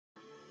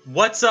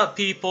What's up,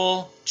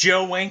 people?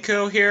 Joe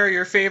Winko here,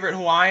 your favorite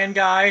Hawaiian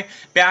guy,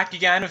 back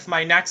again with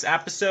my next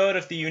episode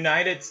of the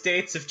United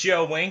States of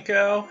Joe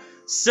Winko.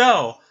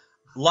 So,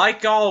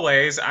 like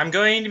always, I'm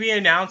going to be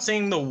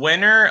announcing the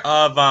winner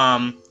of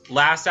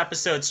last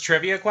episode's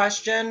trivia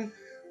question.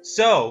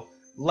 So,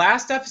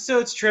 last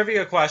episode's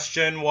trivia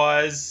question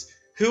was,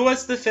 who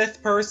was the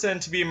fifth person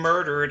to be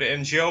murdered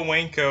in Joe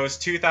Winko's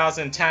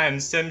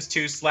 2010 Sims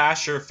 2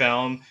 slasher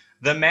film,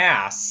 The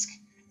Mask?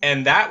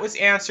 And that was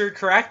answered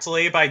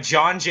correctly by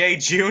John J.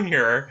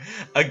 Jr.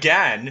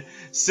 again.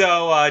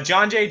 So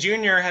John J.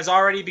 Jr. has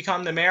already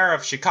become the mayor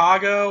of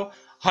Chicago,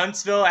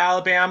 Huntsville,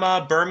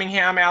 Alabama,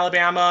 Birmingham,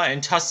 Alabama,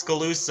 and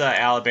Tuscaloosa,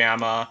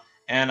 Alabama.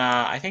 And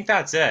I think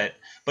that's it.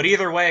 But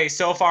either way,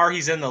 so far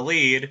he's in the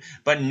lead.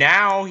 But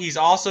now he's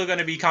also going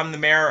to become the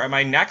mayor of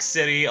my next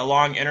city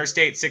along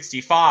Interstate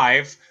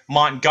 65,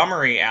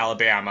 Montgomery,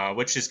 Alabama,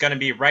 which is going to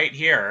be right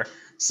here.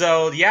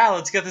 So yeah,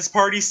 let's get this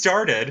party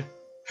started.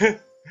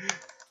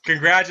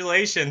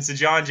 Congratulations to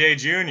John J.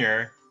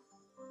 Jr.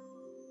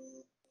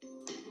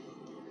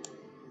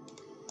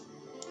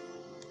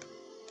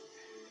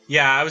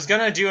 Yeah, I was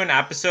gonna do an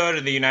episode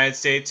of the United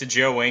States of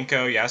Joe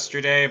Winko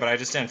yesterday, but I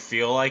just didn't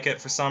feel like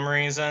it for some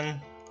reason.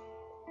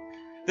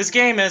 This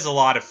game is a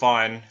lot of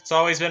fun. It's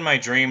always been my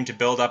dream to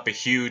build up a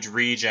huge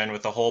region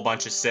with a whole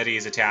bunch of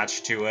cities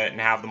attached to it and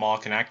have them all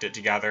connected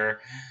together.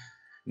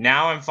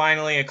 Now I'm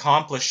finally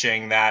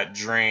accomplishing that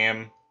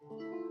dream.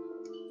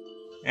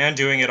 And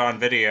doing it on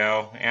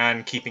video,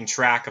 and keeping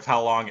track of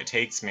how long it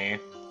takes me.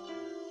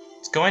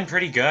 It's going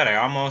pretty good. I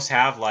almost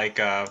have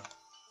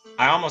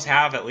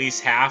at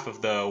least half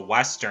of the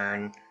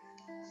western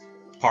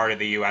part of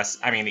the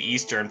the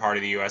eastern part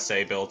of the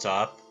USA built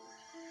up.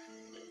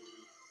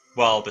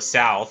 Well, the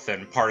south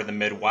and part of the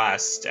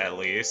Midwest, at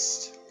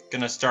least.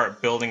 Gonna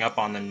start building up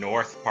on the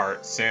north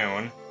part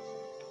soon.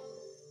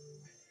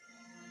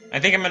 I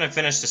think I'm gonna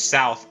finish the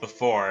south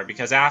before,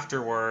 because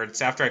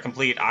afterwards, after I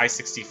complete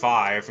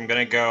I-65, I'm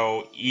gonna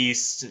go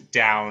east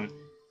down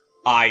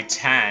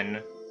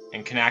I-10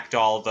 and connect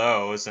all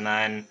those, and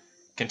then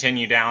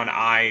continue down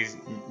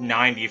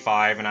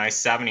I-95 and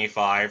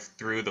I-75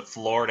 through the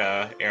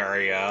Florida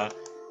area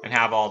and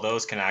have all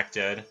those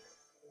connected.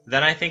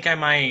 Then I think I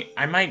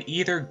might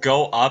either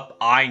go up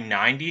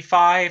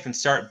I-95 and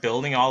start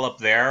building all up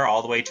there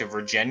all the way to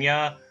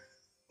Virginia,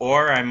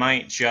 or I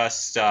might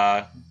just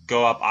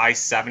go up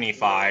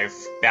I-75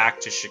 back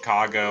to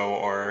Chicago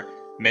or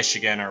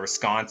Michigan or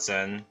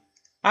Wisconsin.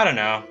 I don't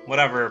know,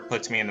 whatever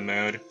puts me in the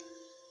mood.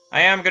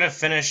 I am gonna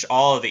finish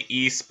all of the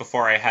east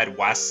before I head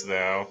west,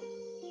 though.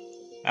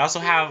 I also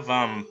have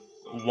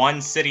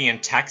one city in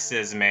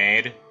Texas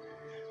made.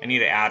 I need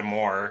to add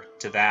more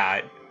to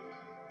that.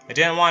 I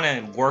didn't want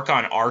to work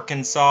on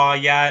Arkansas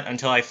yet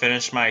until I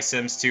finished my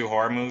Sims 2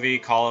 horror movie,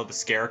 Call of the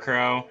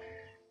Scarecrow.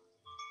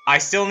 I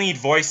still need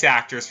voice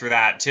actors for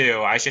that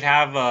too. I'll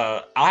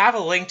have a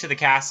link to the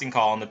casting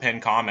call in the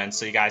pinned comments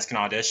so you guys can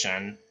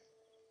audition.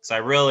 So I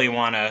really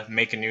want to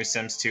make a new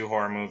Sims 2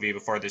 horror movie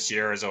before this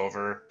year is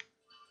over.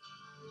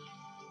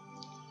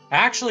 I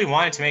actually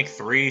wanted to make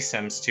 3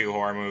 Sims 2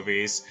 horror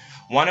movies.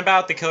 One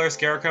about the killer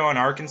scarecrow in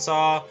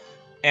Arkansas,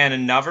 and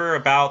another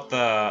about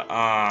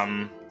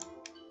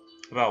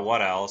about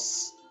what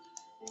else?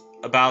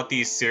 About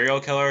these serial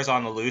killers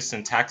on the loose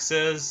in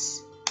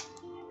Texas.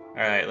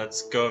 Alright,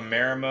 let's go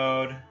mayor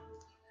mode.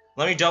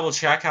 Let me double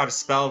check how to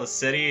spell the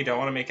city. Don't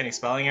want to make any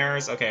spelling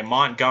errors. Okay,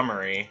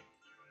 Montgomery.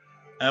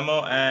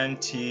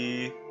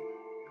 Montgomery.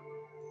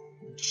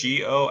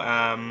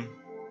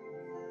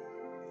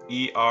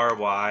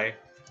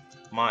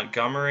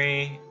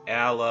 Montgomery,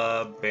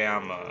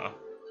 Alabama.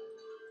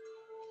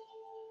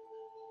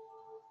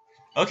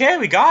 Okay,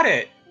 we got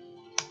it!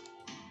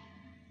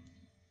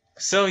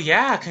 So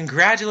yeah,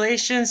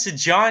 congratulations to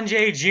John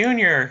J.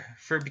 Jr.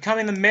 for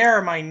becoming the mayor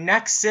of my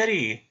next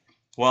city.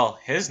 Well,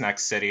 his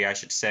next city, I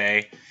should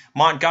say.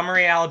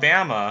 Montgomery,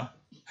 Alabama.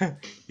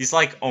 He's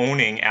like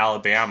owning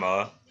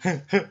Alabama.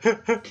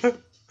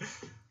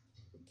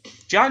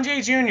 John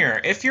J. Jr.,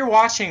 if you're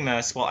watching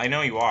this, well, I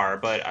know you are,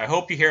 but I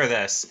hope you hear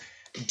this.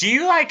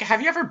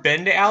 Have you ever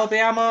been to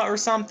Alabama or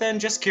something?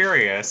 Just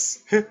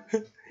curious.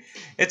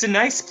 It's a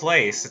nice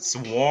place. It's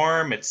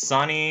warm, it's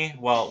sunny.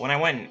 Well, when I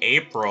went in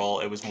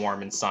April, it was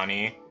warm and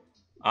sunny.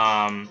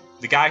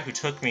 The guy who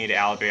took me to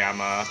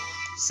Alabama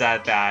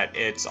said that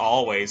it's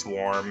always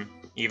warm,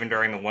 even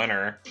during the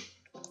winter.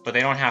 But they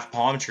don't have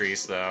palm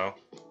trees, though.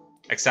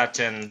 Except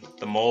in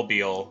the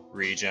Mobile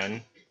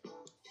region.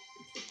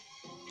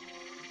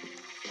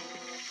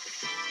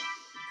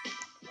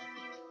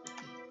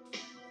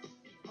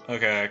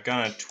 Okay,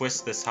 gonna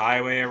twist this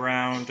highway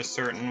around a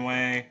certain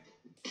way.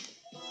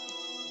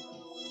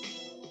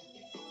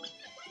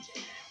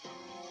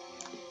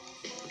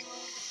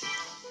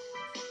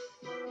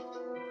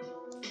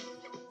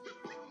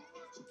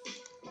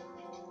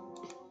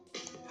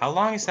 How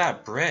long is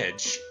that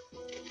bridge?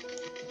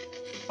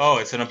 Oh,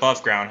 it's an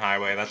above-ground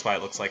highway. That's why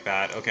it looks like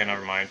that. Okay,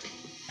 never mind.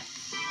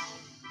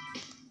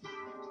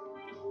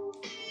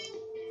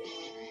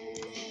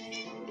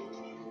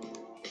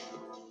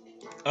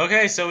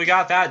 Okay, so we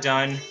got that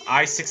done.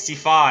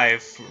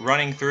 I-65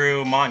 running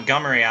through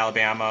Montgomery,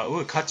 Alabama. Ooh,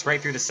 it cuts right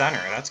through the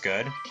center. That's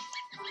good.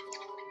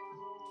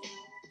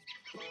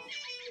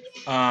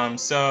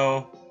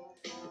 So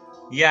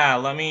yeah,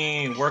 let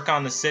me work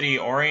on the city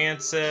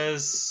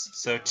ordinances.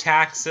 So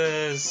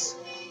taxes,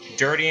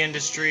 dirty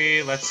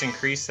industry, let's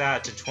increase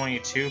that to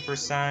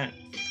 22%.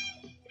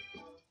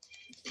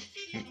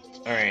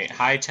 Alright,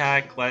 high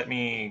tech, let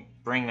me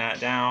bring that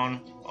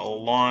down a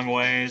long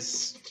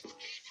ways.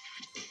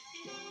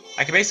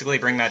 I can basically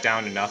bring that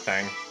down to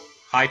nothing.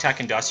 High tech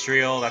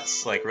industrial,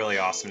 that's like really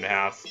awesome to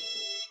have.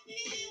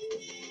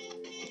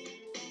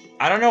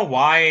 I don't know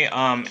why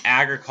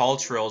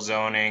agricultural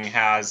zoning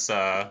has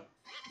oh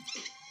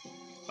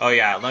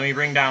yeah, let me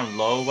bring down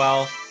low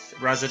wealth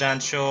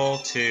residential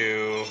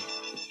to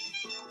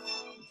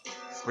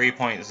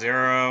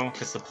 3.0,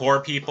 because the poor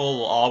people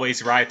will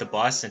always ride the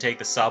bus and take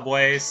the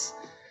subways.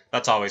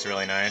 That's always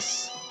really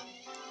nice.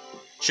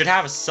 Should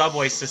have a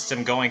subway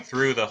system going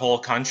through the whole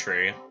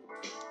country.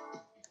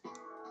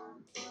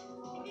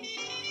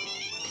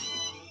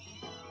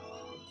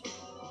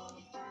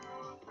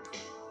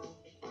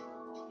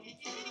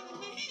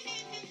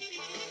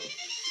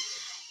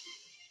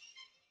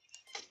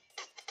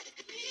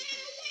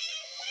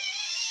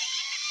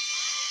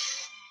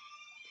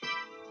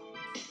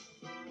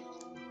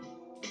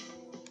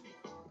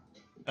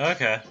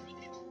 Okay.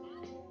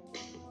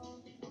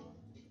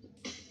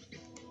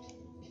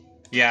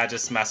 Yeah,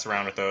 just mess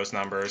around with those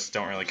numbers.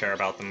 Don't really care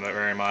about them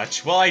very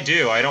much. Well, I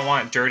do. I don't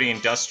want dirty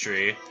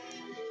industry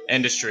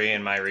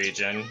in my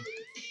region.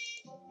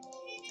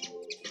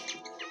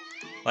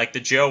 Like, the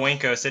Joe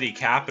Winko city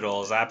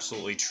capital is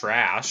absolutely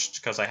trashed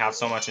because I have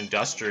so much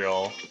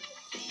industrial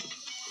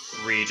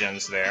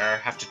regions there.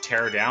 Have to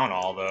tear down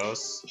all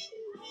those.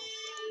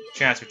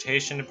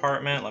 Transportation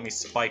department, let me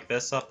spike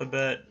this up a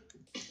bit.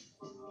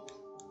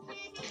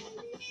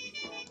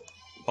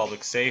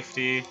 Public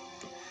safety.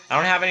 I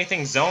don't have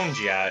anything zoned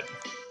yet.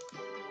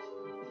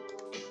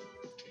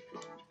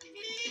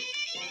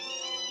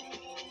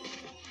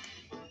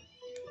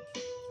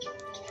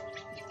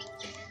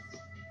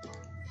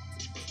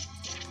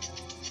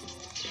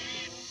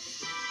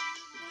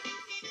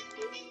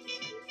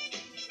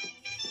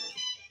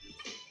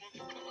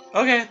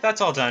 Okay,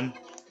 that's all done.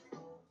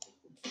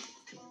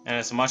 And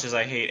as much as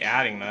I hate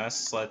adding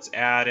this, let's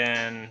add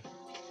in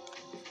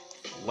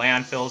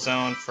landfill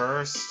zone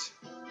first.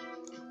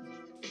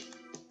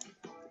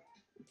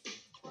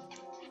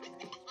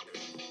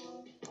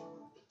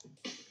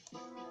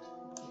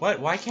 What?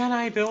 Why can't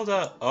I build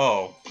a...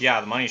 Oh,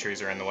 yeah, the money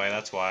trees are in the way,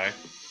 that's why.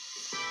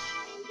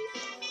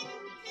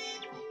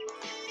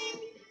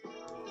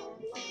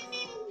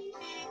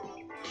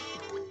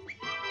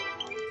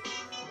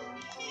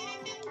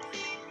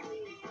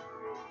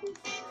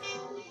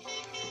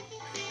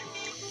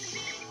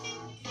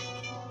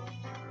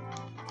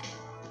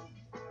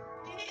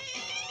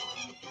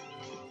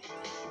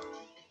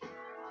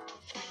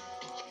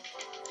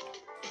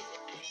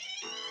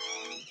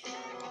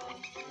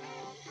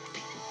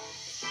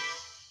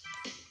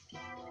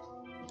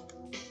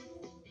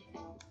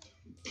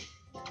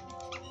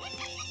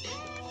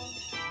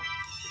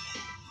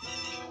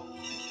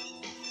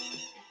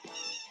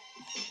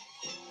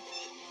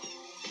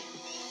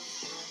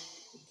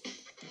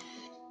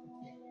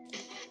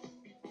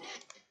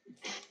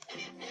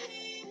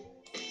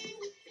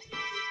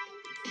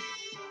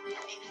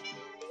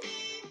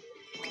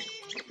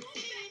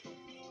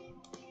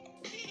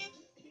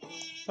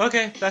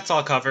 Okay, that's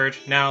all covered.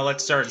 Now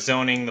let's start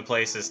zoning the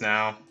places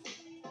now.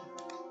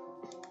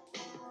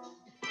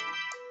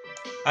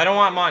 I don't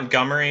want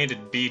Montgomery to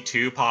be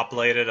too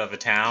populated of a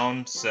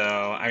town,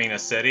 a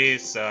city,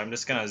 so I'm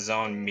just gonna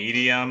zone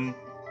medium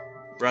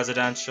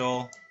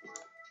residential.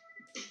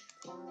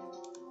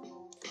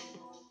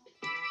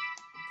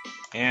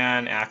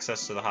 And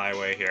access to the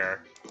highway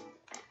here.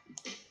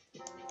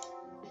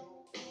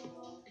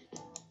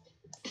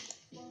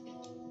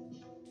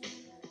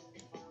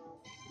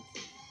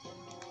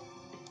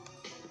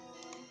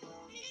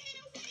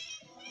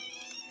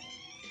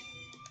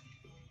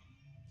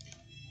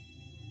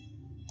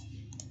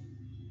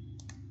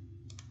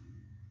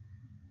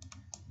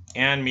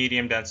 And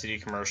medium density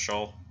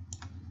commercial.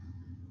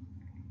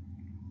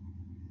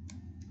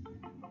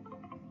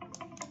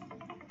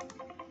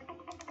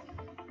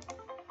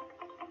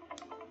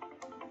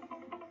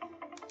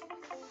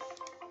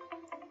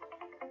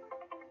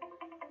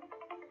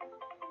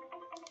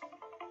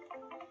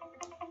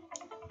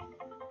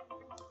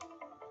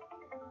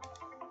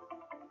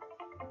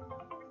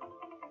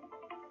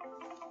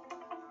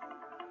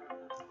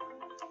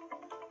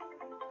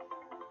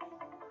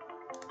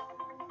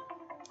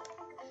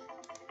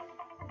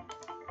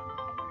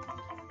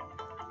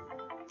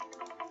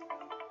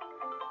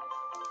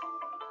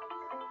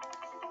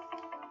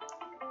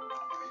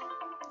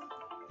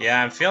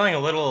 Yeah, I'm feeling a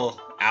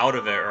little out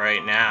of it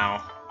right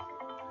now.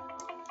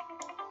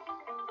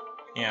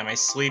 Yeah, my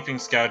sleeping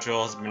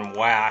schedule has been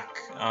whack.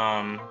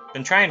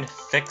 Been trying to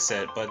fix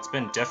it, but it's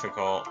been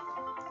difficult.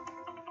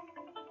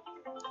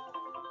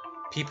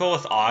 People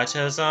with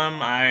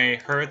autism,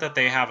 I heard that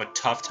they have a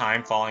tough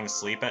time falling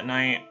asleep at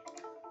night.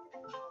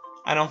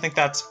 I don't think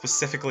that's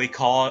specifically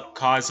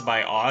caused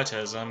by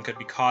autism. Could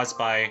be caused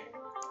by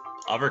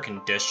other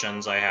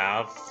conditions I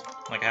have.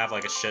 Like, I have,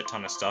 like, a shit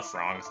ton of stuff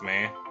wrong with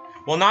me.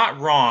 Well, not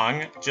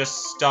wrong,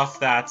 just stuff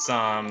that's,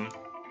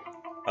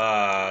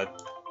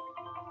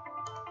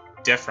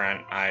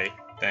 different, I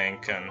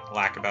think, and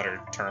lack of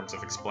better terms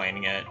of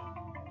explaining it.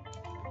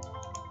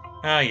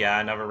 Oh yeah,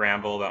 I never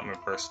ramble about my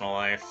personal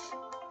life.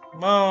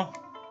 Well,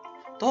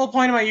 the whole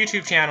point of my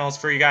YouTube channel is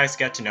for you guys to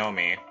get to know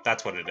me.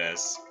 That's what it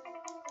is.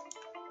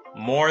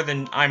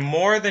 I'm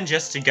more than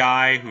just a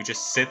guy who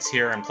just sits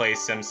here and plays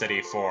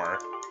SimCity 4.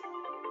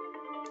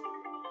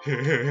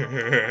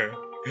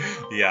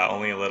 Yeah,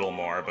 only a little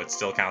more, but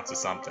still counts as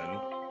something.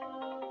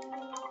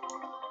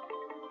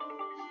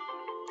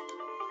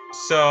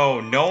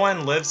 So, no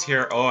one lives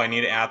here. Oh, I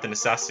need to add the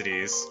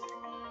necessities.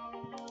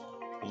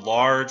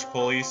 Large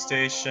police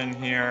station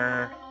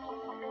here.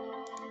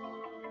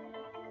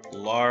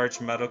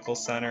 Large medical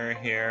center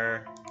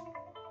here.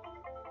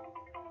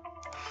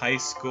 High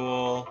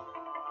school.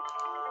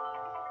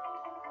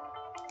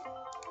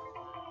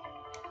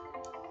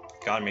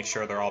 Gotta make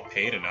sure they're all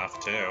paid enough,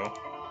 too.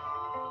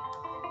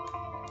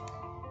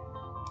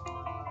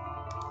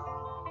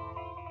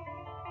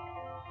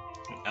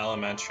 An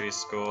elementary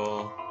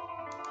school.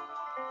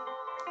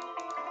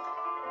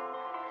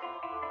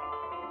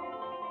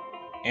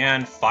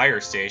 And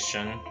fire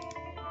station.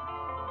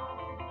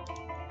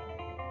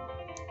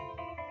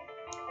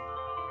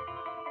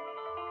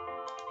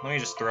 Let me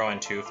just throw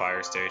in 2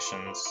 fire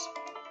stations.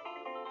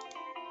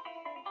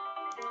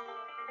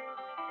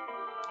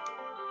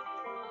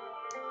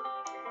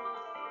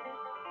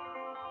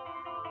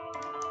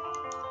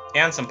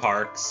 And some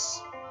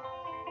parks.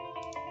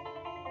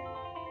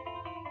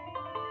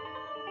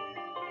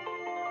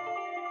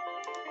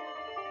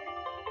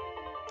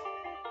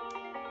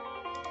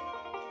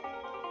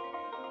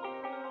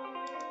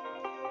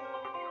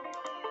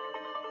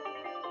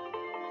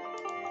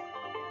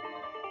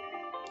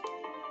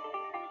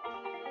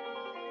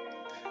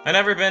 I've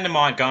never been to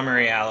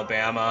Montgomery,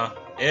 Alabama.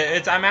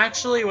 I'm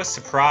actually was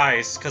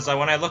surprised, because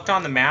when I looked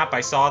on the map,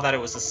 I saw that it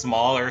was a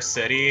smaller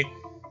city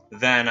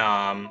than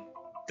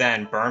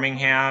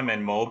Birmingham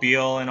and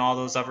Mobile and all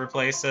those other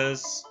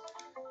places.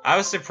 I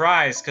was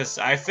surprised, because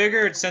I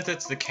figured since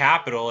it's the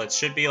capital, it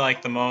should be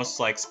like the most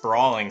like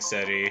sprawling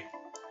city.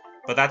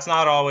 But that's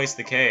not always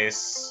the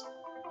case.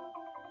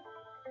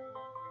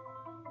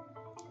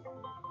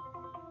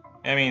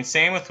 I mean,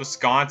 same with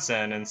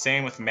Wisconsin, and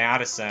same with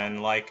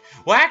Madison, like...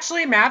 Well,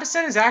 actually,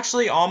 Madison is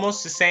actually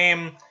almost the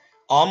same...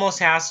 Almost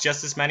has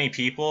just as many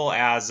people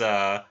as,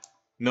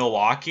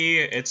 Milwaukee.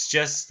 It's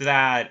just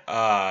that,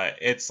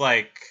 it's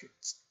like...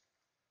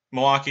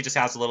 Milwaukee just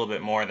has a little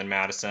bit more than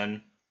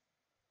Madison.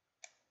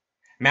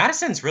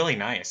 Madison's really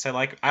nice. I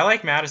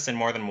like Madison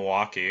more than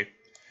Milwaukee.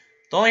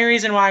 The only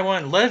reason why I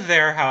wouldn't live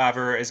there,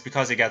 however, is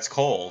because it gets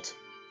cold.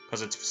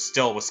 Because it's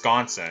still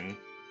Wisconsin.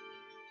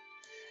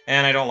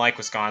 And I don't like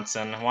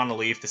Wisconsin. I want to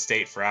leave the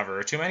state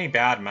forever. Too many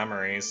bad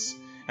memories.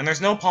 And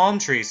there's no palm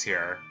trees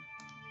here.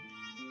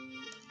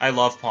 I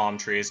love palm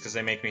trees because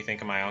they make me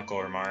think of my uncle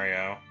or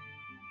Mario.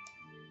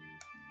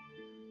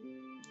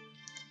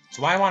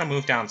 So why I want to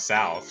move down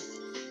south?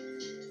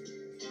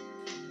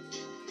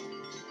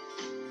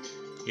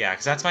 Yeah,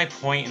 because that's my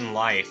point in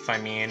life. I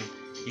mean,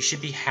 you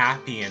should be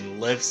happy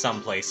and live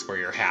someplace where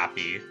you're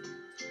happy.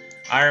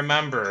 I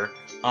remember,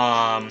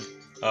 oh,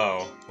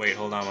 wait,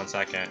 hold on one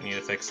second. Need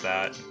to fix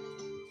that.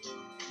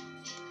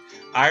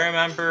 I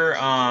remember,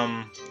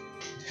 I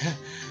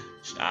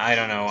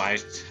don't know, I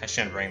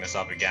shouldn't bring this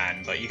up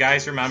again, but you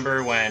guys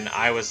remember when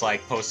I was,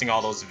 like, posting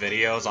all those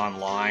videos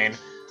online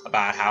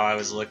about how I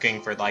was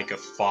looking for, like, a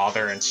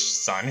father and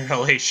son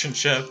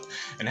relationship,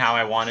 and how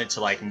I wanted to,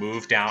 like,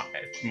 move down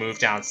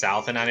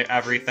south and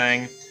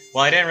everything?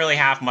 Well, I didn't really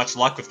have much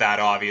luck with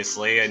that,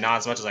 obviously, and not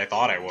as much as I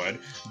thought I would,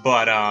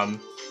 but,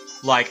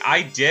 like,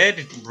 I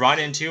did run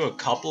into a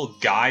couple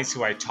guys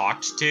who I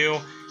talked to.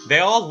 They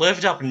all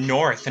lived up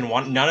north, and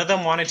none of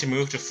them wanted to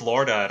move to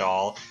Florida at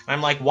all. And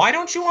I'm like, why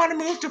don't you want to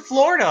move to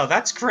Florida?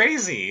 That's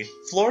crazy.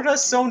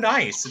 Florida's so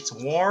nice. It's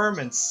warm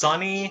and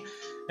sunny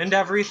and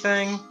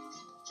everything.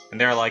 And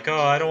they're like, oh,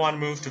 I don't want to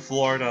move to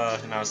Florida.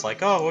 And I was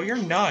like, oh, well, you're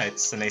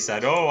nuts. And they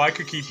said, oh, I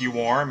could keep you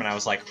warm. And I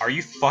was like, are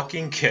you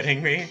fucking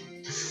kidding me?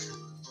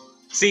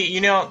 See,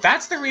 you know,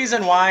 that's the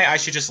reason why I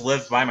should just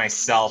live by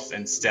myself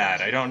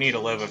instead. I don't need to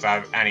live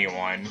without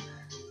anyone.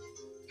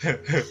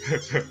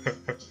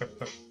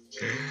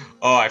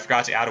 Oh, I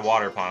forgot to add a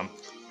water pump.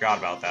 Forgot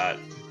about that.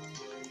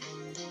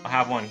 I'll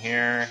have one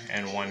here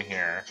and one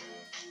here.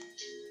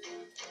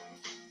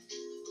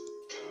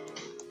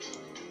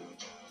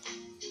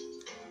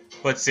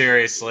 But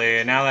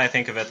seriously, now that I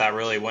think of it, that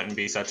really wouldn't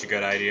be such a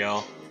good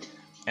idea.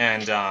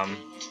 And,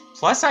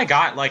 plus I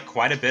got, like,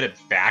 quite a bit of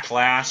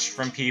backlash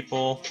from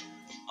people.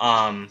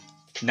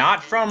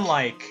 Not from,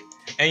 like,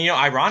 And, you know,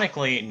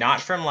 ironically,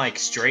 not from, like,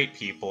 straight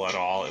people at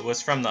all. It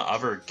was from the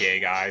other gay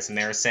guys, and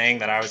they were saying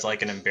that I was,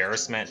 like, an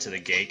embarrassment to the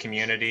gay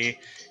community,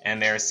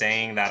 and they were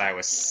saying that I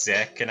was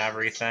sick and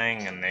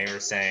everything, and they were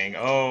saying,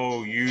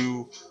 oh,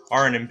 you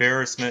are an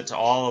embarrassment to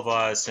all of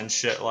us, and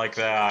shit like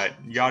that,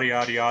 yada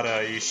yada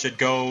yada, you should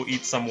go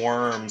eat some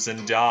worms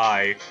and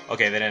die.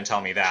 Okay, they didn't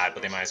tell me that,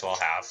 but they might as well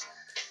have.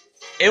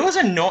 It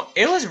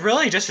was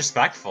really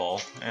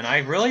disrespectful, and I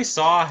really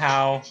saw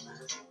how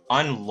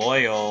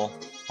unloyal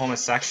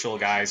homosexual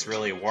guys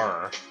really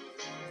were,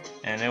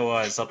 and it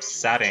was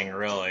upsetting,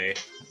 really.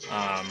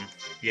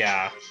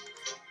 Yeah.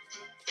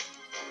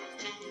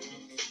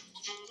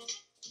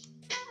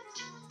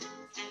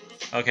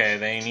 Okay,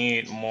 they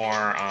need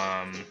more,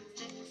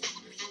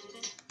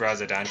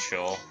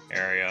 residential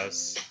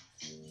areas.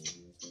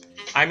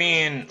 I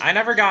mean, I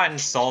never got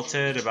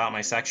insulted about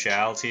my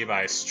sexuality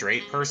by a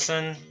straight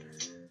person,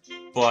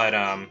 but,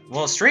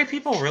 well, straight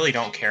people really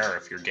don't care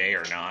if you're gay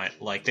or not.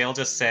 Like, they'll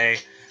just say,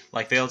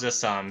 like, they'll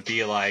just,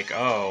 be like,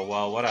 oh,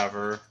 well,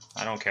 whatever,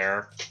 I don't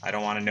care, I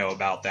don't want to know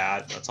about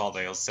that, that's all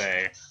they'll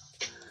say.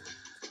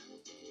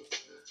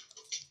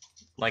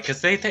 Like,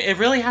 cause it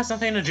really has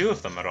nothing to do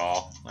with them at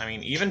all. I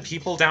mean, even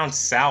people down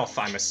south,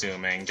 I'm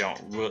assuming,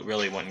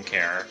 really wouldn't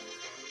care.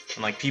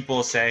 And, like,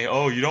 people say,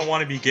 oh, you don't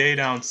want to be gay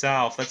down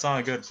south, that's not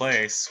a good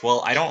place.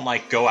 Well, I don't,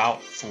 like, go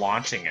out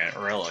flaunting it,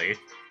 really.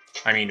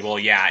 I mean, well,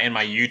 yeah, in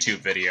my YouTube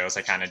videos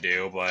I kind of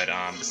do, but,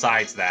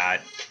 besides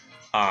that,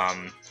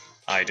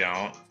 I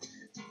don't.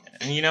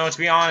 And, you know, to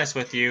be honest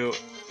with you,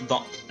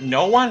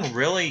 no one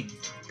really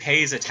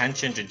pays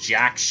attention to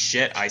jack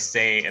shit I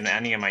say in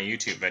any of my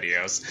YouTube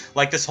videos.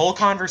 Like, this whole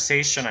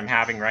conversation I'm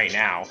having right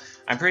now,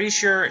 I'm pretty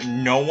sure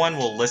no one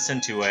will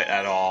listen to it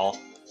at all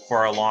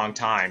for a long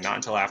time, not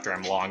until after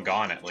I'm long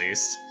gone, at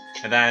least.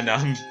 And then,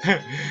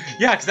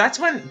 yeah, because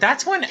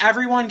that's when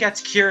everyone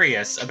gets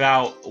curious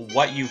about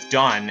what you've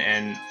done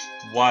and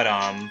what,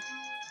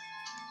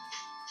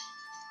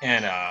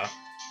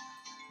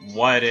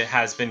 what it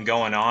has been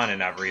going on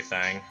and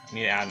everything. I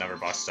need to add another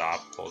bus stop.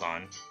 Hold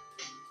on.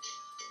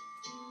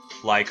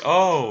 Like,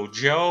 oh,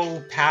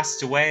 Joe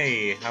passed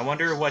away. I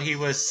wonder what he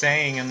was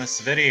saying in this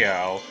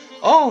video.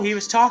 Oh, he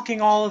was talking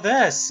all of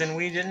this, and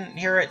we didn't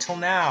hear it till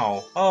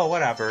now. Oh,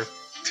 whatever.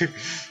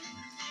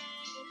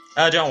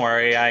 Don't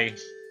worry, I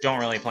don't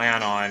really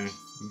plan on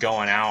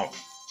going out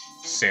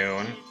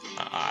soon.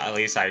 At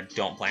least I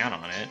don't plan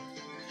on it.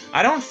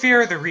 I don't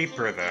fear the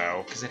Reaper,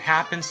 though, because it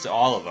happens to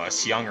all of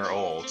us, young or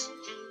old.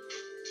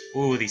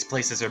 Ooh, these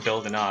places are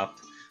building up.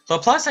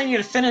 But plus, I need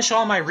to finish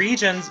all my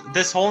regions,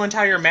 this whole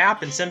entire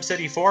map in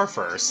SimCity 4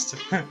 first.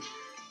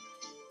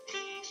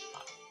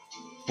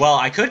 Well,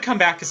 I could come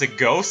back as a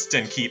ghost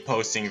and keep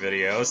posting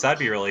videos, that'd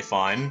be really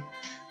fun.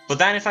 But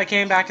then if I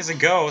came back as a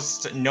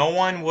ghost, no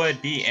one would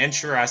be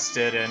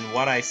interested in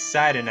what I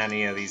said in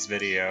any of these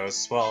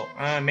videos. Well,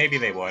 maybe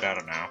they would, I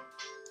don't know.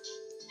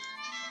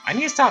 I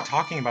need to stop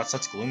talking about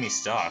such gloomy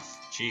stuff.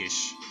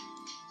 Sheesh.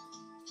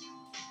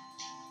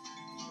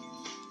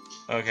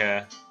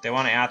 Okay, they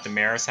want to add the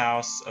mayor's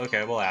house.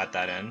 Okay, we'll add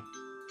that in.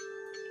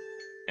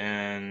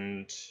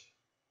 And...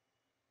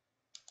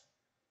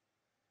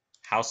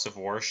 House of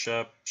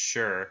Worship?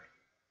 Sure.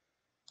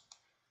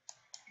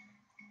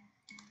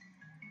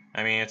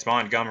 I mean, it's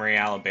Montgomery,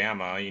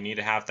 Alabama. You need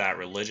to have that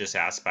religious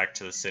aspect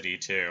to the city,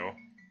 too.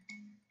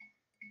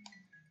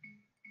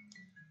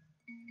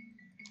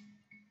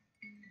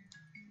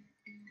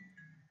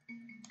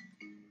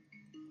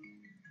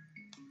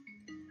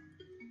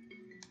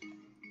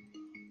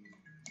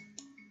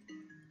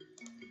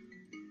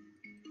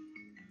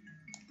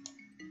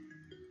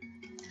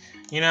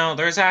 You know,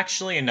 there's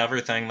actually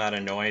another thing that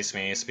annoys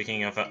me,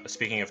 speaking of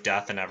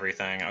death and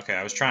everything. Okay,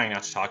 I was trying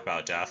not to talk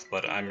about death,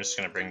 but I'm just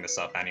gonna bring this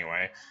up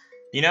anyway.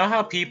 You know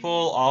how people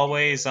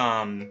always,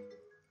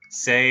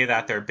 say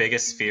that their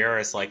biggest fear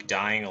is, like,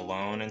 dying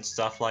alone and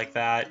stuff like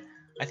that?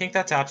 I think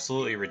that's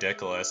absolutely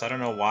ridiculous. I don't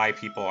know why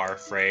people are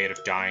afraid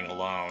of dying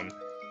alone.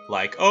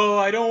 Like, oh,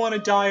 I don't want to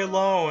die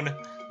alone!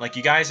 Like,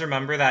 you guys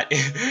remember that...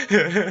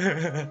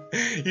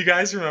 You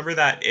guys remember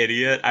that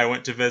idiot I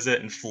went to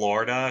visit in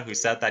Florida who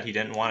said that he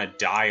didn't want to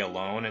die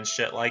alone and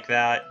shit like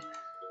that?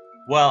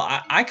 Well,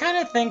 I kind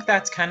of think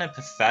that's kind of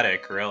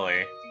pathetic,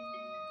 really.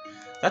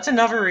 That's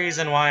another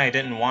reason why I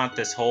didn't want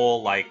this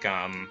whole, like,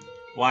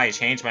 why I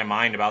changed my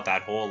mind about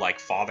that whole, like,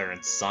 father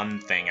and son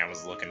thing I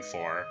was looking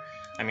for.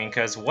 I mean,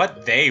 because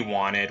what they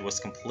wanted was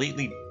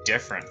completely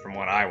different from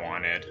what I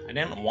wanted.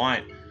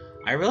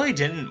 I really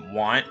didn't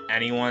want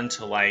anyone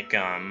to, like,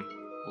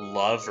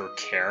 love or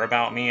care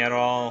about me at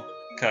all,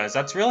 because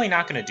that's really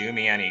not going to do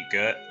me any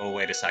good. Oh,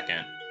 wait a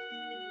second.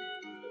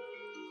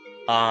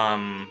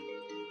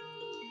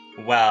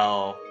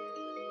 Well,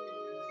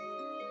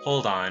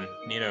 hold on.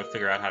 Need to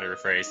figure out how to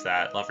rephrase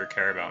that. Love or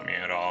care about me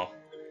at all.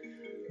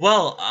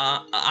 Well,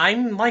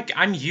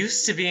 I'm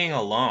used to being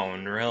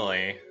alone,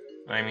 really.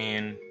 I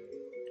mean,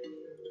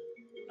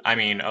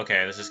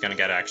 okay, this is gonna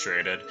get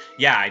X-rated.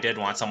 Yeah, I did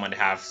want someone to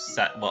have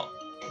well,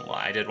 Well,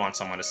 I did want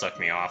someone to suck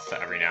me off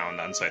every now and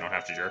then so I don't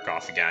have to jerk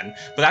off again.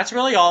 But that's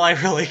really all I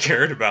really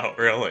cared about,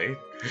 really.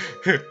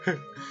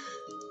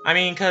 I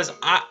mean, because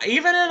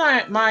even in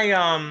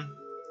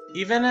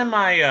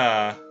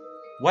my,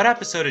 what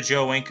episode of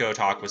Joe Winko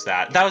Talk was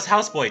that? That was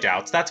Houseboy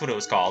Doubts, that's what it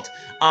was called.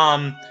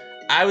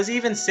 I was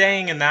even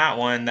saying in that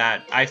one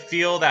that I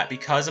feel that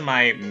because of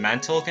my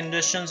mental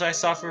conditions I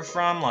suffer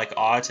from, like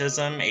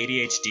autism,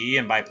 ADHD,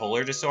 and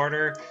bipolar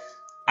disorder,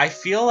 I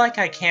feel like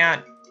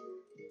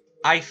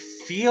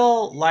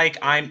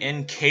I'm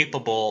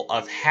incapable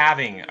of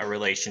having a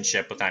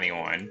relationship with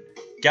anyone.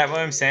 Get what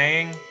I'm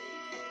saying?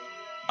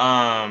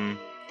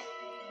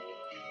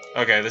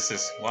 Okay, this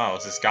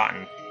has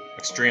gotten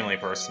extremely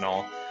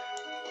personal.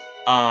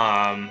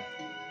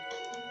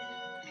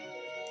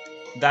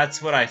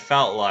 That's what I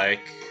felt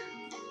like.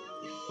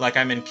 Like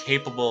I'm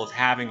incapable of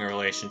having a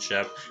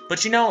relationship.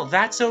 But you know,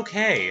 that's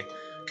okay.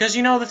 Because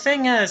you know, the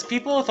thing is,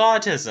 people with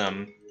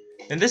autism,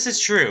 and this is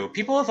true,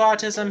 people with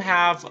autism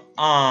have,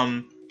 are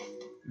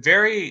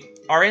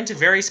into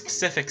very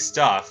specific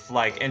stuff,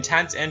 like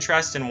intense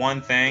interest in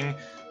one thing,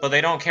 but they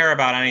don't care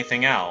about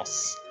anything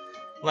else.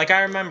 Like,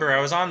 I remember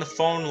I was on the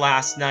phone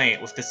last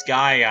night with this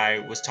guy I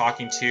was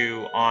talking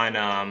to on,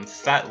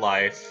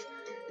 FetLife,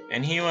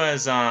 and he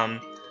was, I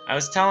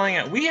was telling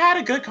him, we had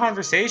a good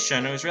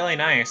conversation, it was really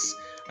nice.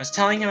 I was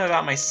telling him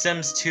about my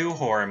Sims 2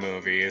 horror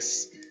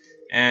movies,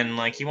 and,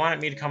 like, he wanted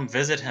me to come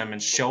visit him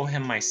and show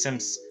him my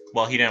Sims.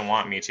 Well, he didn't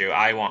want me to.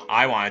 I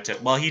wanted to.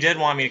 Well, he did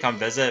want me to come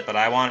visit, but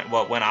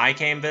when I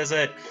came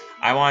visit,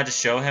 I wanted to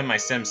show him my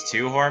Sims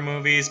 2 horror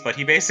movies, but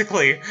he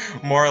basically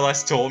more or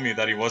less told me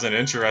that he wasn't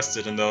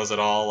interested in those at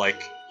all,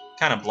 like,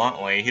 kind of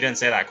bluntly. He didn't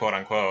say that, quote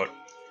unquote.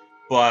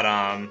 But,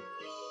 I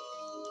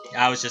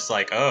was just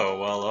like, oh,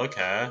 well,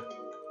 okay.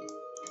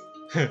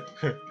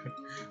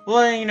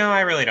 Well, you know, I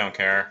really don't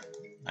care.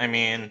 I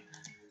mean,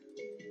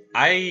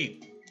 I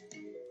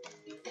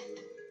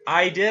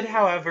did,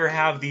 however,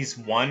 have these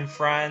one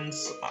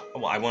friends.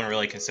 Well, I wouldn't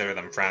really consider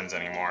them friends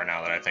anymore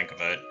now that I think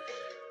of it.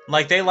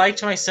 Like, they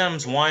liked my Sim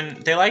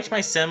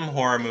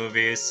horror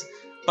movies,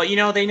 but, you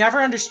know, they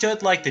never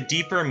understood, like, the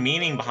deeper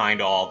meaning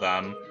behind all of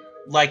them.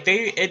 Like,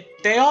 they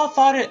all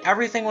thought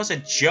everything was a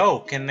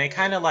joke, and they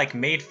kind of, like,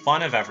 made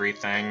fun of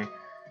everything.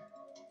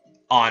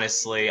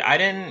 Honestly, I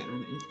didn't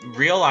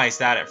realize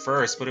that at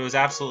first, but it was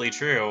absolutely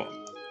true.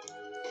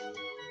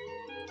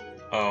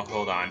 Oh,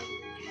 hold on.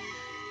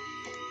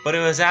 But it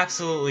was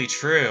absolutely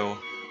true.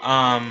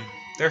 One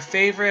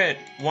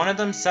of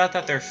them said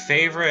that their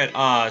favorite,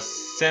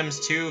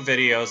 Sims 2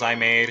 videos I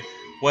made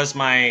was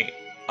my,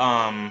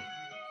 oh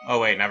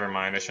wait, never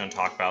mind, I shouldn't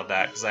talk about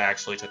that, because I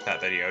actually took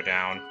that video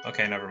down.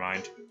 Okay, never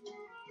mind.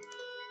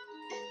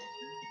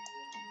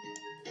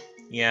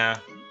 Yeah.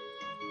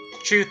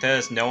 Truth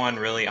is, no one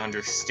really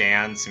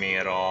understands me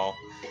at all.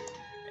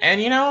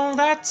 And you know, I'm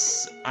not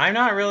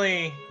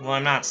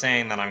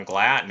saying that I'm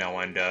glad no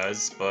one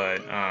does,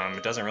 but,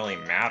 it doesn't really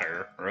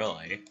matter,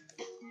 really.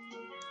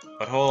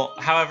 But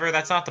however,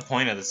 that's not the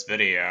point of this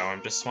video.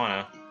 I'm just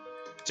trying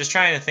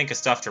to think of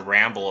stuff to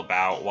ramble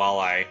about while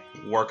I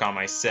work on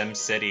my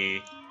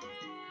SimCity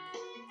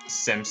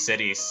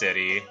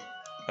city.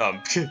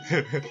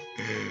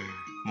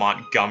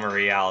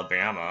 Montgomery,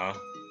 Alabama.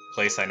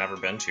 Place I never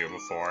been to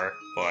before,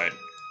 but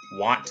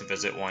want to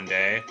visit one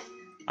day.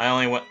 I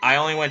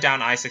only went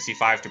down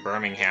I-65 to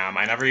Birmingham.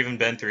 I never even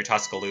been through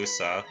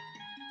Tuscaloosa.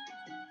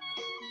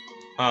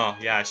 Oh,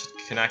 yeah, I should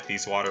connect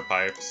these water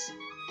pipes.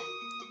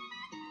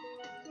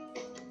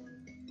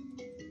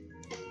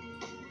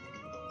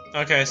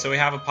 Okay, so we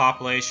have a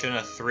population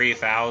of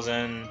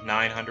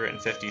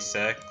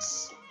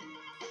 3,956.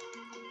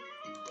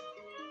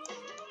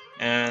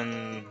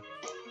 And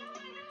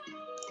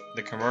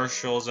the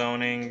commercial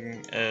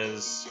zoning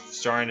is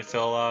starting to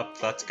fill up.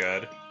 That's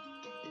good.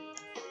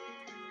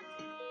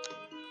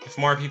 If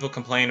more people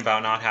complain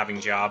about not having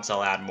jobs,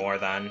 I'll add more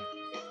then.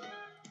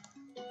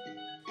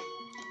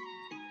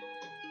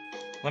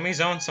 Let me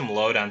zone some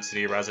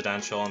low-density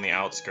residential in the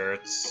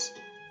outskirts.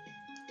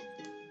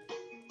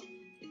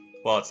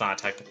 Well, it's not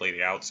technically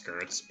the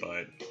outskirts,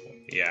 but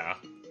yeah.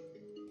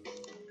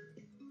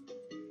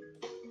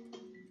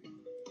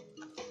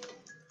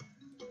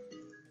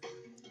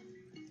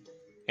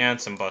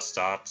 And some bus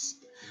stops.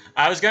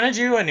 I was gonna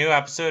do a new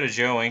episode of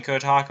Joe Winko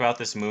Talk about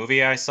this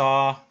movie I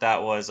saw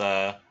that was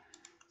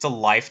it's a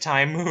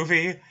Lifetime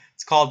movie.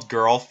 It's called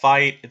Girl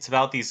Fight. It's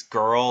about these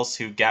girls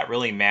who get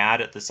really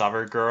mad at this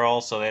other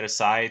girl, so they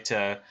decide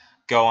to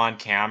go on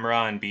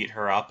camera and beat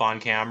her up on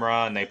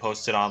camera, and they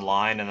post it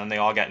online, and then they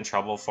all get in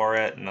trouble for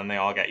it, and then they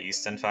all get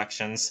yeast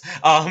infections.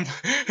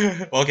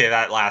 Okay,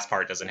 that last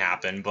part doesn't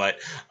happen, but,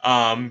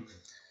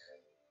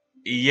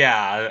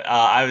 yeah,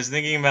 I was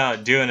thinking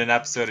about doing an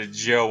episode of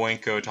Joe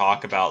Winko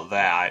Talk about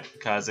that,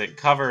 because it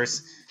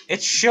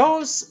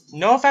shows,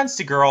 no offense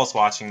to girls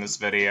watching this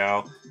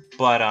video,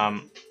 but,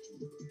 oh,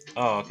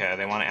 okay,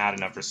 they want to add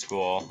enough for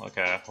school.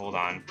 Okay, hold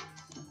on.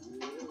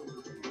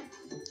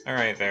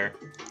 Alright, there.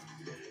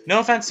 No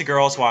offense to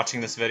girls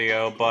watching this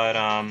video, but,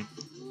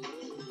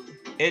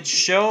 it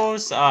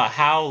shows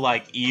how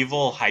like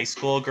evil high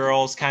school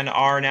girls kind of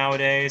are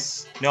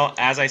nowadays. No,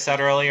 as I said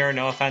earlier,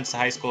 no offense to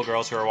high school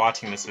girls who are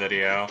watching this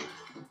video,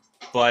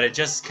 but it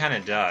just kind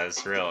of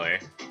does, really.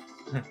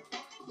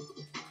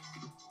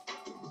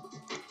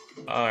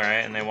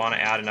 Alright, and they want to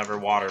add another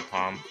water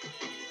pump.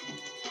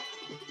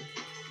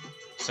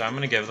 So I'm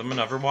going to give them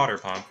another water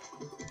pump.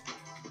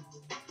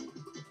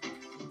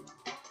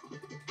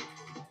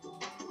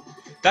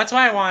 That's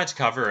why I wanted to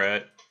cover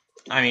it.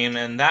 I mean,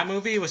 and that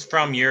movie was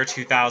from year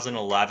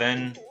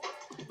 2011.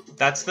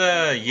 That's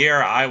the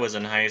year I was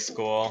in high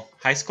school.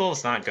 High school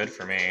was not good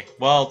for me.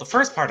 Well, the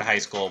first part of high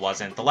school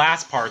wasn't. The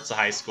last parts of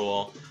high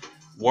school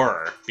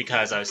were,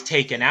 because I was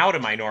taken out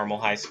of my normal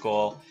high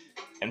school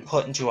and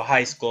put into a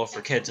high school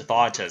for kids with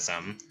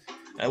autism.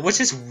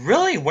 Which is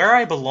really where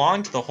I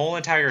belonged the whole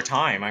entire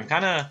time. I'm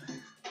kind of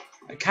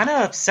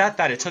upset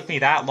that it took me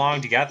that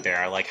long to get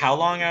there. Like, how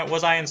long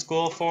was I in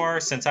school for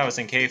since I was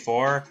in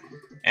K4?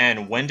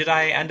 And when did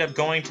I end up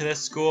going to this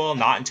school?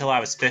 Not until I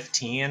was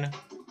 15.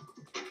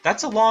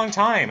 That's a long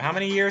time. How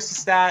many years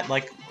is that?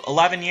 Like,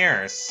 11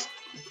 years.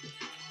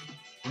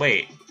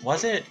 Wait,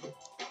 was it?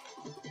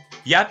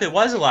 Yep, it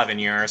was 11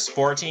 years.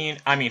 4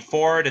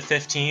 to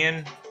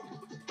 15.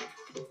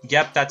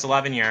 Yep, that's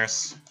 11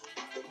 years.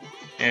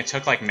 And it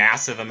took, like,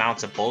 massive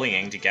amounts of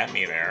bullying to get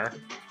me there.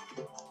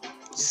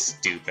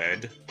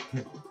 Stupid.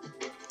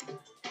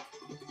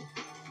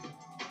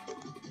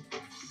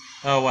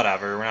 Oh,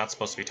 whatever. We're not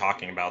supposed to be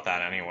talking about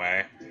that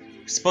anyway.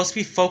 We're supposed to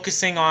be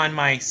focusing on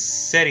my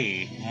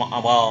city.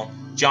 Well,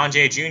 John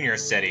Jay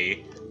Jr.'s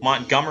city,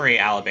 Montgomery,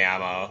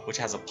 Alabama, which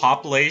has a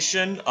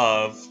population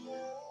of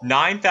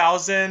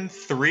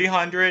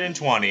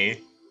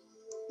 9,320.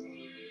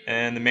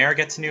 And the mayor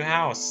gets a new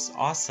house.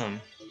 Awesome.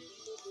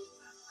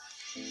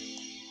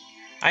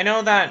 I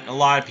know that a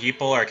lot of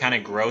people are kind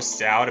of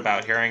grossed out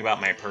about hearing about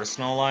my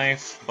personal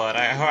life, but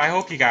I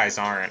hope you guys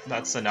aren't.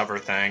 That's another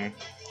thing.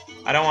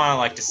 I don't want to,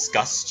 like,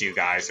 disgust you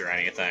guys or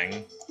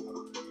anything.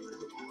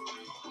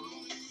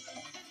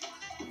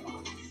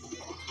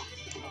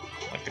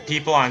 Like, the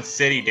people on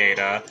City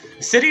Data.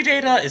 City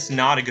Data is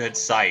not a good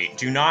site.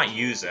 Do not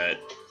use it.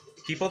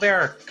 People there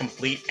are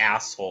complete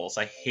assholes.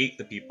 I hate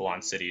the people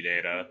on City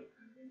Data.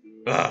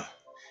 Ugh.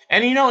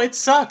 And you know, it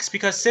sucks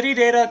because City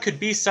Data could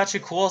be such a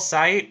cool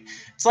site.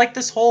 It's like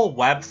this whole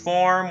web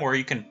form where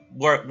you can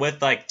work with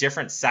like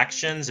different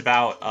sections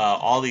about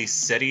all these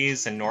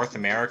cities in North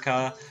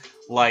America,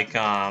 like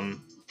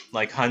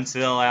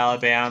Huntsville,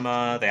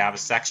 Alabama. They have a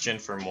section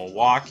for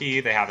Milwaukee.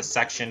 They have a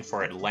section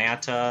for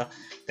Atlanta.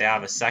 They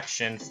have a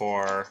section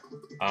for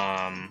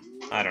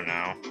I don't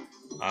know.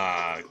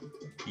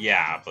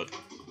 Yeah, but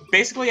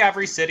basically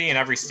every city and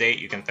every state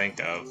you can think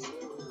of.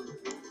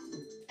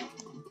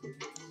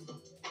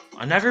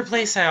 Another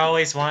place I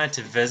always wanted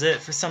to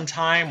visit for some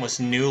time was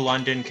New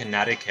London,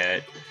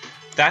 Connecticut.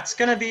 That's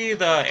gonna be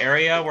the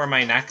area where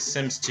my next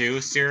Sims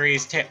 2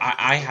 series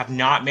I have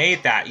not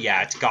made that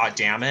yet, god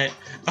damn it.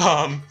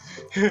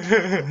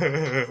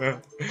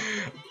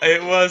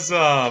 It was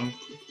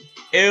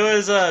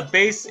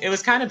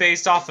kind of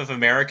based off of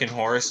American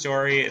Horror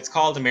Story. It's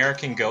called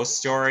American Ghost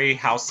Story,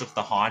 House of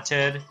the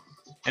Haunted.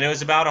 And it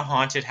was about a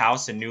haunted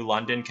house in New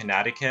London,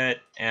 Connecticut,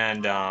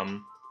 and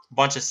a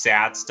bunch of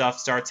sad stuff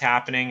starts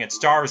happening. It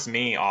stars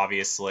me,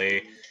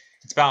 obviously.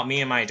 It's about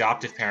me and my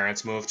adoptive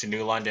parents moved to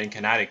New London,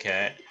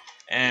 Connecticut.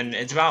 And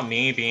it's about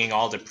me being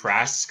all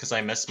depressed because I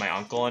miss my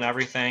uncle and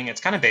everything.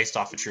 It's kind of based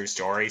off a true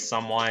story,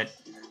 somewhat.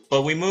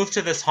 But we moved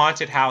to this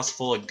haunted house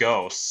full of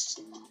ghosts.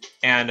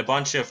 And a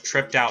bunch of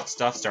tripped out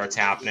stuff starts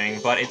happening.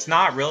 But it's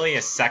not really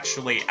as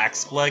sexually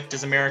explicit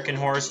as American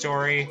Horror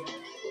Story.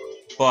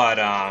 But,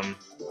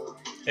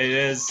 it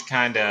is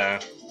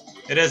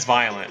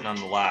violent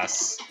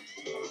nonetheless.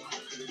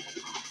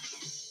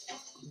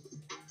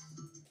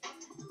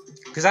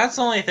 Because that's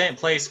the only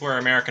place where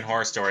American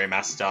Horror Story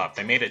messed up.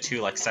 They made it too,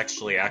 like,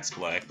 sexually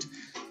explicit.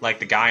 Like,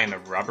 the guy in the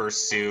rubber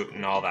suit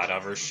and all that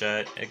other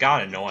shit. It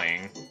got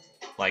annoying.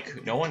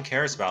 Like, no one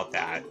cares about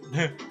that.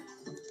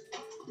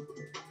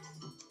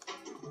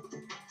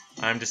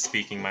 I'm just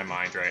speaking my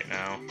mind right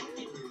now.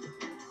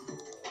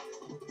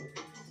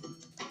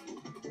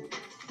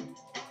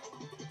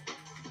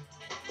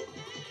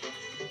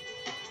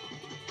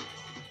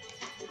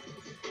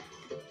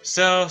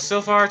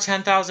 So far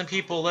 10,000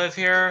 people live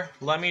here.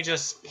 Let me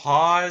just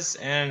pause,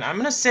 and I'm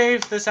gonna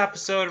save this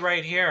episode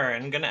right here,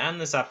 and I'm gonna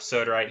end this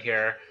episode right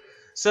here.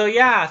 So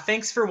yeah,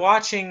 thanks for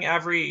watching,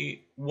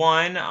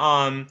 everyone.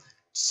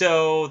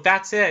 So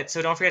that's it.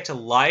 So don't forget to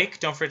like,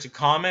 don't forget to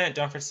comment,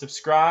 don't forget to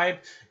subscribe.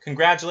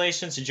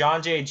 Congratulations to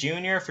John Jay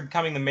Jr. for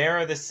becoming the mayor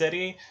of this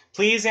city.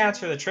 Please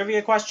answer the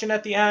trivia question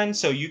at the end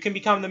so you can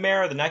become the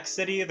mayor of the next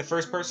city. The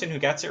first person who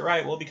gets it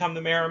right will become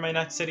the mayor of my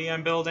next city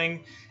I'm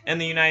building in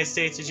the United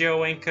States of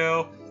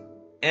Winko.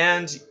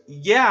 And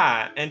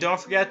yeah, and don't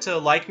forget to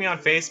like me on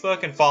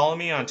Facebook and follow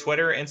me on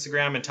Twitter,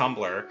 Instagram, and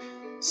Tumblr.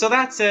 So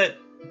that's it.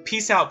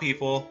 Peace out,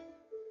 people.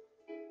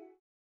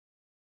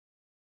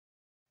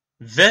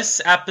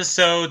 This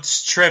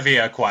episode's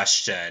trivia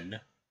question.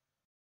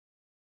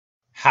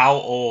 How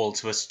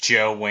old was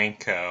Joe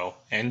Winko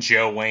in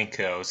Joe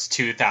Winko's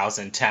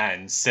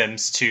 2010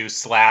 Sims 2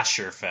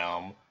 slasher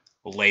film,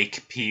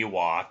 Lake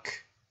Pewauk?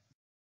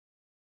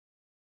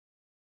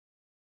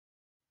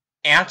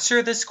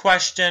 Answer this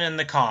question in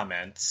the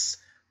comments.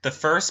 The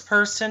first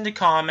person to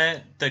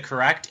comment the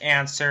correct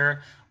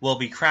answer will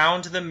be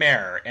crowned the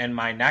mayor in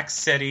my next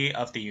city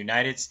of the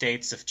United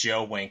States of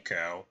Joe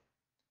Winko.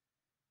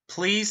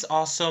 Please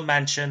also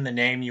mention the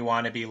name you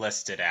want to be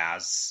listed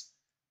as.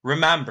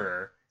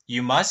 Remember,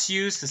 you must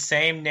use the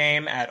same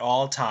name at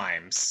all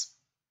times.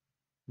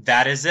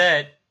 That is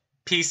it.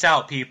 Peace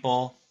out,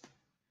 people.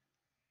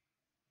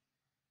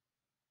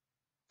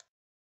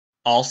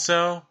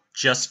 Also,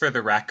 just for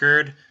the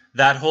record,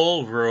 that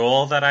whole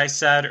rule that I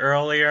said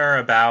earlier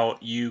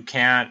about you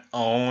can't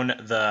own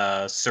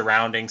the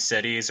surrounding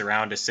cities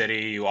around a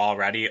city you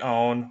already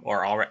own,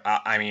 or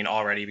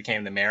already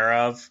became the mayor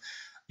of,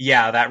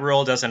 yeah, that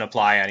rule doesn't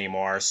apply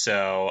anymore.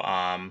 So,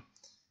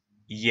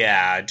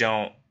 yeah,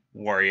 don't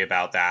worry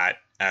about that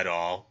at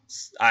all.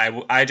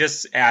 I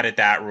just added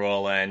that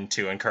rule in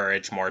to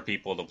encourage more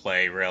people to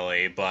play,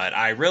 really. But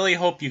I really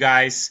hope you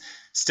guys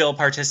still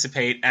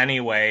participate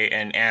anyway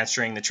in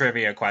answering the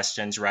trivia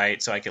questions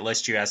right, so I could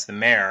list you as the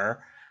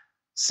mayor.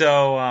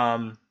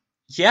 So,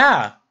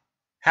 yeah,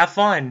 have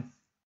fun.